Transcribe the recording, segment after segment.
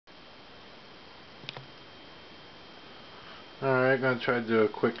Alright, gonna try to do a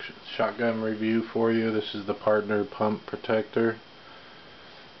quick shotgun review for you. This is the Pardner pump protector.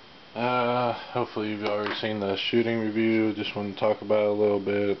 Hopefully you've already seen the shooting review. Just want to talk about it a little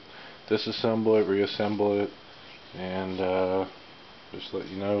bit. Disassemble it, reassemble it, and just let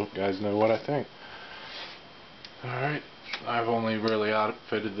you guys know what I think. Alright, I've only really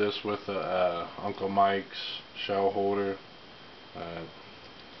outfitted this with Uncle Mike's shell holder.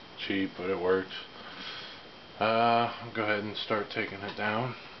 Cheap, but it works. I'll go ahead and start taking it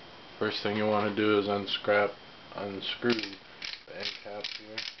down. First thing you want to do is unscrew the end cap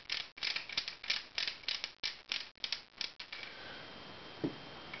here.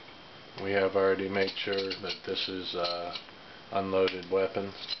 We have already made sure that this is unloaded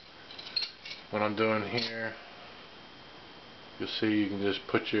weapon. What I'm doing here, you'll see you can just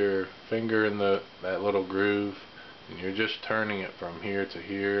put your finger in that little groove, and you're just turning it from here to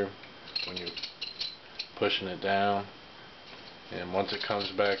here when you're pushing it down. And once it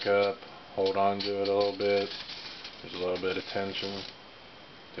comes back up, hold on to it a little bit. There's a little bit of tension.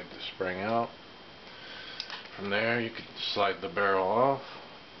 Take the spring out. From there you can slide the barrel off.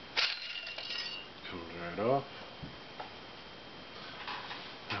 Comes right off.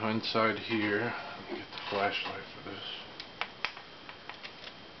 Now inside here, let me get the flashlight for this.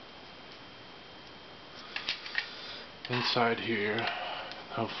 Inside here,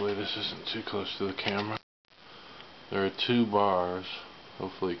 hopefully this isn't too close to the camera. There are two bars,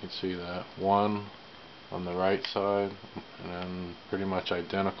 hopefully you can see that. One on the right side, and then pretty much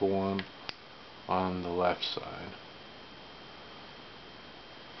identical one on the left side.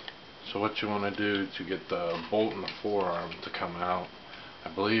 So what you want to do to get the bolt in the forearm to come out, I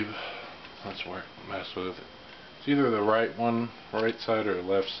believe, let's mess with it. It's either the right side or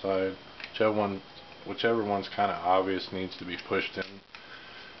left side. Whichever one's kind of obvious needs to be pushed in.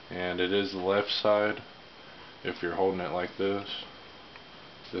 And it is the left side if you're holding it like this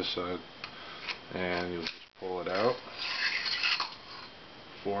side, and you'll just pull it out.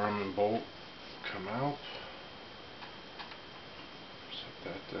 Forearm and bolt come out.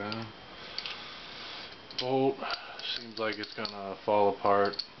 Set that down. Bolt seems like it's gonna fall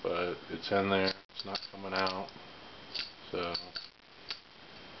apart, but it's in there. It's not coming out. So,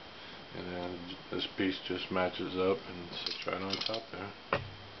 and then this piece just matches up and sits right on top there.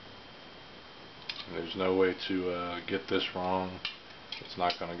 There's no way to get this wrong. It's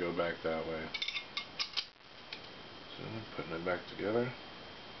not going to go back that way. So putting it back together.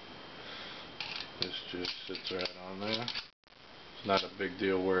 This just sits right on there. It's not a big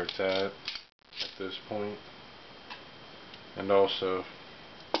deal where it's at this point. And also,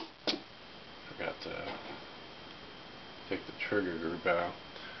 forgot to take the trigger group out.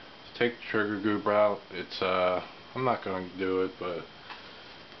 To take the trigger group out, it's I'm not going to do it, but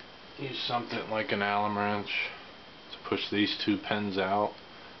use something like an Allen wrench to push these two pins out.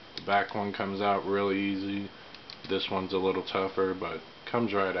 The back one comes out really easy. This one's a little tougher, but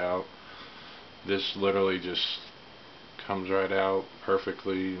comes right out. This literally just comes right out,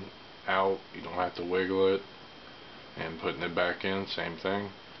 perfectly out. You don't have to wiggle it. And putting it back in, same thing.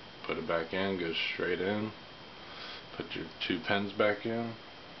 Put it back in, goes straight in. Put your two pins back in.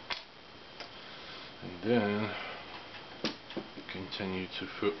 And then continue to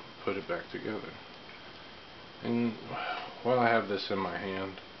put it back together. And while I have this in my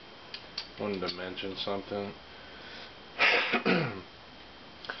hand, I wanted to mention something.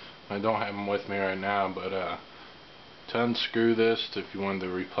 I don't have them with me right now, but to unscrew this, if you wanted to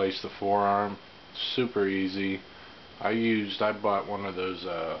replace the forearm, super easy. I bought one of those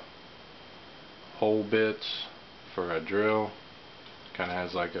hole bits for a drill. Kind of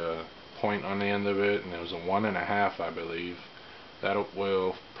has like a point on the end of it, and it was a 1.5, I believe. That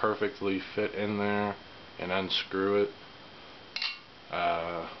will perfectly fit in there and unscrew it.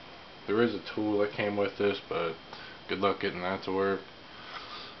 There is a tool that came with this, but good luck getting that to work.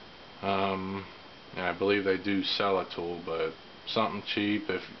 And I believe they do sell a tool, but something cheap,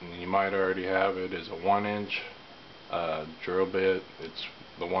 if you might already have it, is a 1-inch drill bit. It's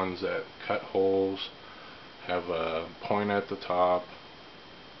the ones that cut holes, have a point at the top,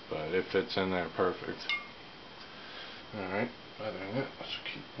 but it fits in there perfect. Alright, other than that, let's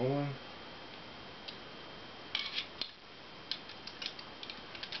keep going.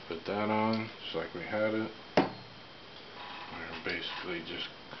 Put that on, just like we had it. We're basically just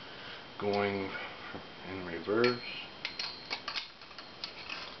going in reverse.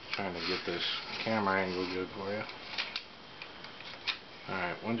 Trying to get this camera angle good for you.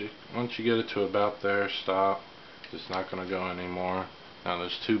 Alright, once you get it to about there, stop. It's not going to go anymore. Now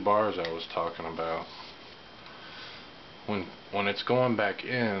those two bars I was talking about, when it's going back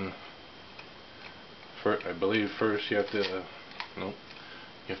in, I believe first you have to, nope,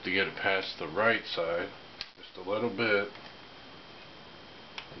 you have to get it past the right side just a little bit,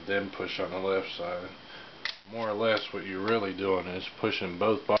 and then push on the left side. More or less what you're really doing is pushing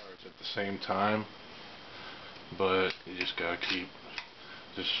both bars at the same time, but you just gotta keep,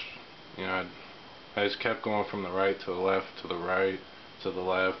 you know, I just kept going from the right to the left, to the right, to the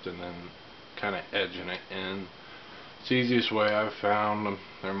left, and then kind of edging it in. It's the easiest way I've found.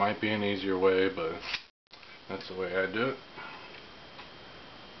 There might be an easier way, but that's the way I do it.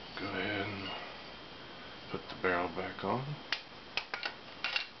 Go ahead and put the barrel back on.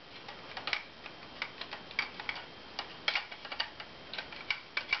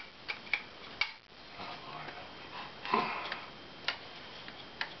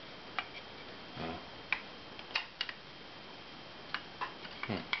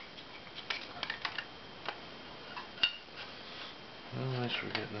 Well, at least we're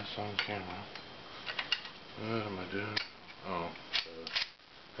getting this on camera. What am I doing? Oh,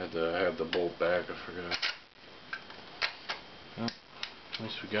 had to have the bolt back, I forgot. Well, at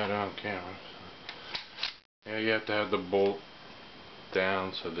least we got it on camera. So. Yeah, you have to have the bolt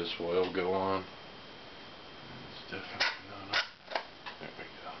down so this will go on. It's definitely not up. There we go.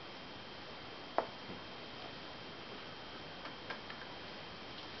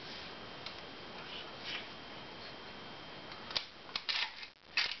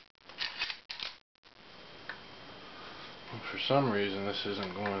 For some reason this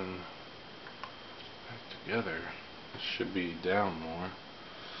isn't going back together. This should be down more.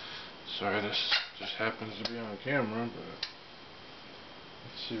 Sorry, this just happens to be on camera, but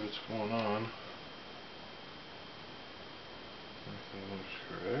let's see what's going on. Everything looks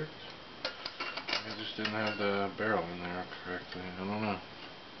correct. I just didn't have the barrel in there correctly. I don't know.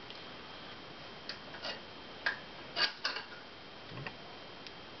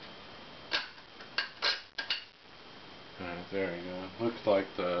 Alright, there you go. Looks like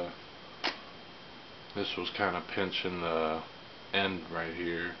this was kind of pinching the end right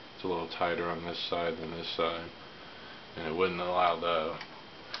here. It's a little tighter on this side than this side, and it wouldn't allow the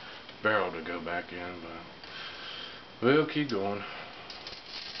barrel to go back in, but we'll keep going.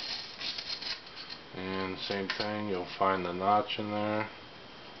 And same thing, you'll find the notch in there.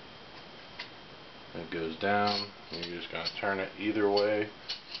 It goes down, and you're just going to turn it either way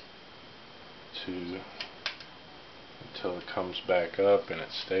until it comes back up and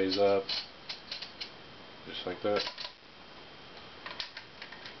it stays up, just like that.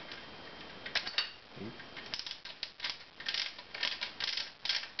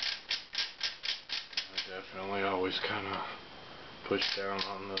 I definitely always kind of push down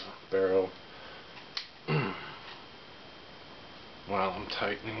on the barrel while I'm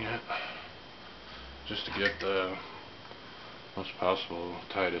tightening it, just to get the most possible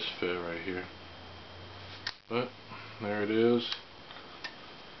tightest fit right here. But there it is.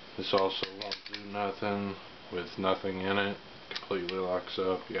 This also won't do nothing with nothing in it. Completely locks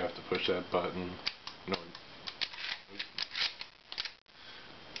up. You have to push that button. No.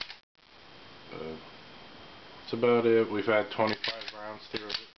 That's about it. We've had 25 rounds through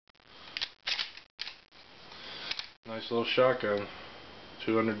it. Nice little shotgun.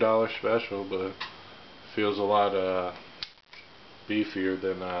 $200 special, but feels a lot beefier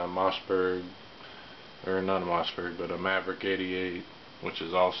than a Mossberg, or not a Mossberg, but a Maverick 88, which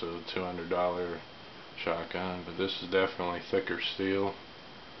is also a $200 shotgun. But this is definitely thicker steel,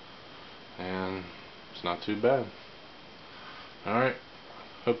 and it's not too bad. Alright,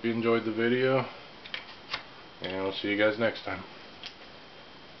 hope you enjoyed the video, and we'll see you guys next time.